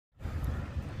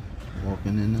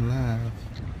hopping in the live.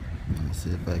 Let's see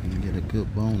if I can get a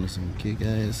good bonus and kick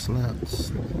ass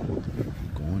slaps.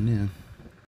 Going in.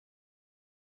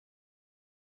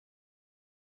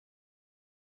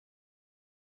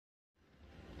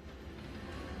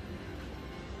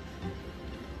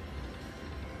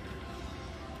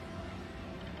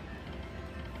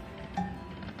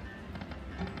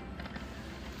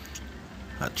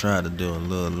 I tried to do a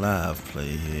little live play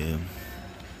here.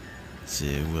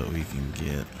 See what we can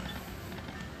get.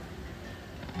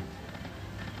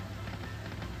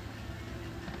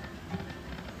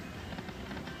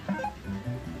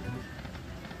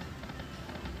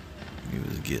 He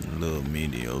was getting little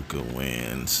mediocre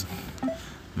wins.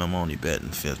 I'm only betting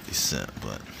 50 cents,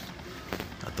 but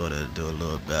I thought I'd do a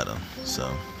little better.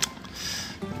 So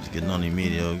he was getting only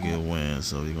mediocre wins,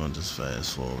 so we're gonna just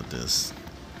fast forward this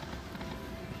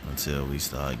until we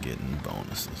start getting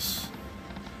bonuses.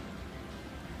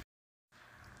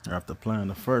 After playing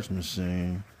the first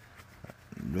machine,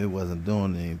 it wasn't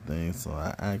doing anything, so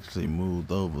I actually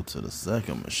moved over to the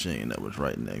second machine that was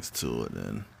right next to it,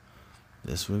 and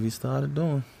that's what we started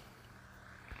doing.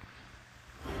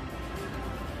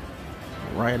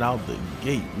 Right out the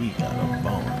gate, we got a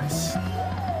bonus.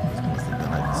 This must have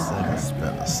been like the second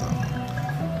spin or something.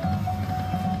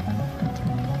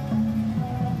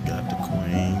 Got the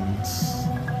queens.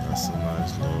 That's a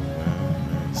nice little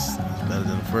win. It's better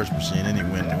than the first machine. Any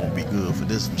win it won't be good for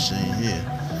this machine here.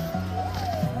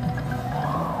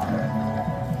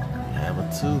 We have a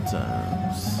 2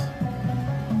 times.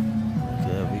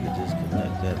 Okay, we could just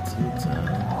connect that 2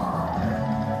 times.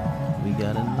 We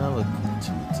got another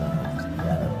 2 times.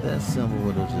 Yeah, if that symbol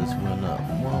would have just went up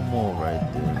one more right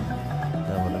there,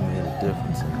 that would have made a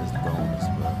difference in this bonus,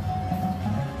 but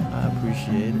I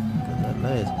appreciate it, because that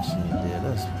last machine there,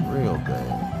 that's real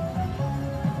bad.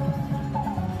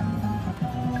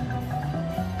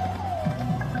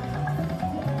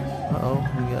 Uh-oh,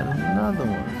 we got another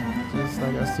one. Just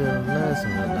like I said on the last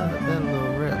one, if that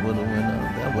little rat would have went up,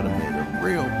 that would have made a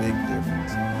real big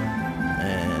difference.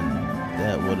 And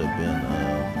that would have been,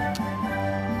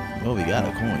 well, we got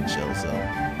a coin show, so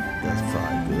that's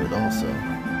probably good also. You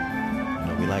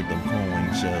know, we like them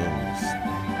coin shows.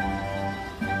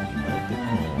 We like the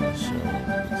coin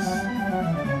shows.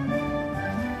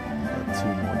 Got 2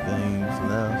 more games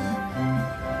left.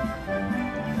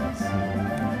 Let's see what we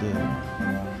can do.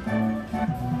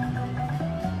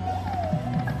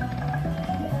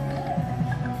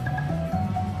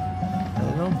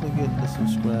 Hey, don't forget to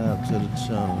subscribe to the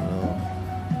channel, though.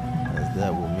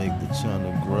 That will make the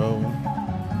channel grow.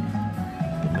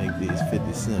 Can make these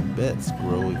 50-cent bets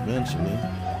grow eventually.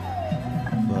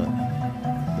 But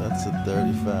that's a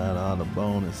 $35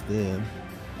 bonus there.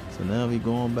 So now we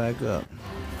going back up.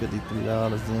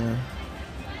 $53 in.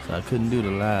 So I couldn't do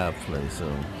the live play, so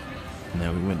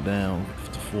now we went down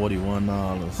to $41.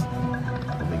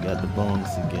 And we got the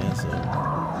bonus again, so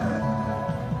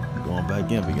going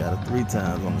back in, we got it 3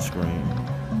 times on the screen.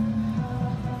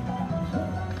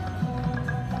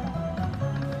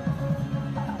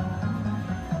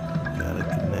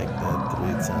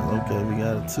 Okay, we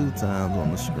got it 2 times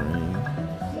on the screen.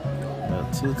 We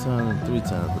got 2 times and 3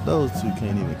 times, but those 2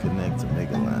 can't even connect to make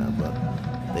a line, but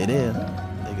they there.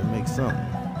 They can make something.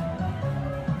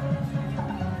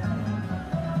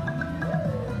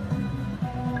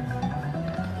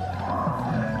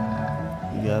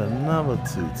 We got another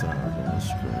 2 times on the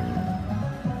screen.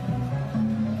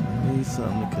 We need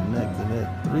something to connect to that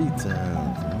 3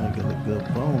 times to make it a good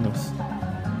bonus.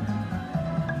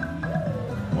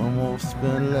 1 more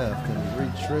spin left. Can we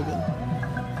re-trigger?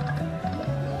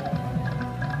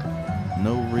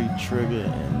 No re-trigger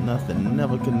and nothing.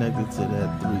 Never connected to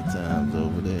that 3 times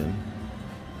over there.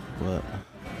 But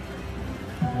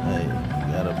hey, we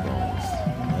got a bonus.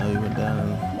 Now we went down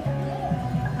to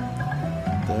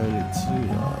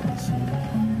 $32 here.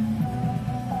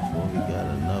 Before we got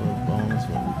another bonus.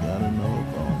 When we got another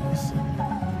bonus.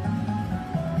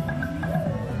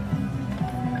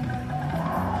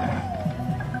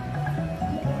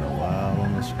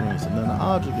 Screen. So then the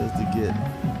object is to get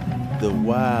the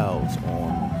wilds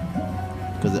on,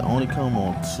 because it only come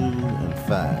on 2 and 5.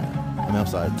 I mean, I'm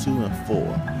sorry, 2 and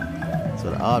 4.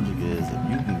 So the object is if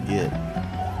you can get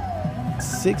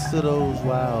 6 of those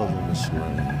wilds on the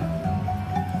screen,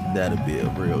 that'd be a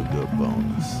real good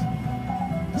bonus.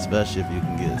 Especially if you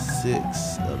can get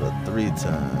 6 of the 3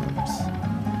 times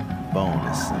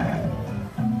bonus.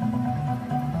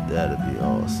 That'd be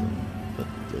awesome.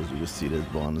 As you can see, this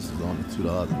bonus is only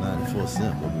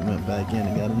 $2.94, but we went back in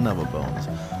and got another bonus.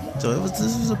 So this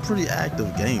was a pretty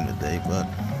active game today, but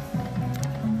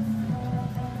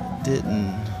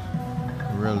didn't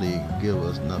really give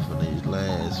us nothing these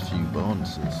last few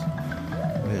bonuses.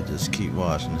 We'll just keep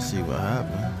watching to see what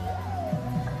happens.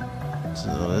 So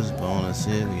this bonus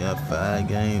here, we got 5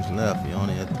 games left. We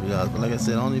only had $3, but like I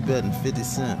said, only betting 50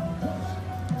 cents.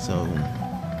 So I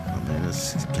mean,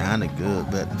 it's kind of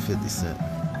good betting 50 cents.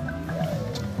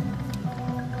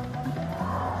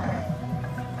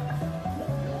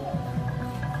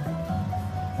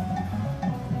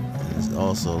 It's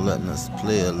also letting us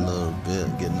play a little bit,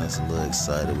 getting us a little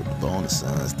excited with the bonus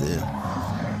signs there.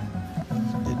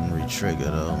 Didn't re-trigger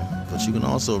though, but you can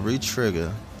also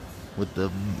re-trigger with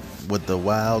the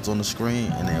wilds on the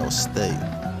screen, and they'll stay.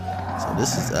 So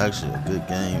this is actually a good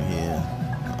game here.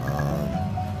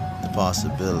 The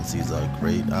possibilities are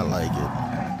great. I like it.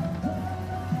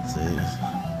 See,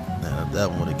 now if that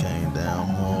one would have came down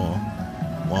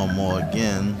one more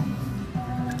again,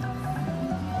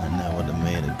 and that would have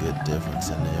made a good difference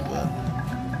in there, but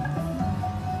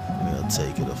we'll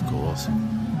take it, of course.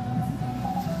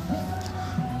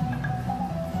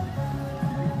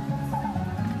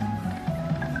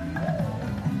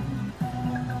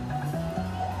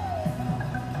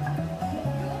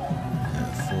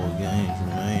 Games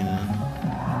remaining.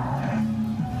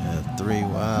 We have 3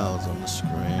 wilds on the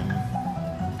screen.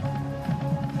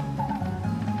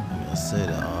 Like I said,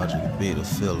 the object would be to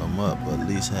fill them up, but at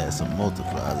least had some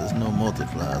multipliers. There's no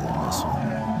multipliers on this one.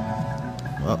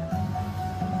 Well,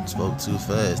 spoke too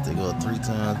fast. They go 3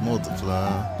 times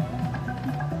multiplier.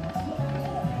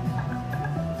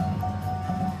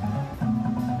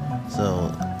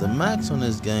 So the max on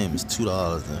this game is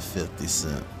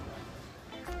 $2.50.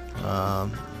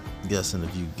 Guessing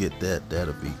if you get that,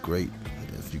 that'll be great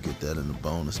if you get that in the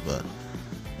bonus. But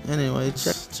anyway,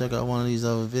 check out one of these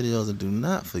other videos, and do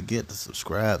not forget to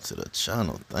subscribe to the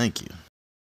channel. Thank you.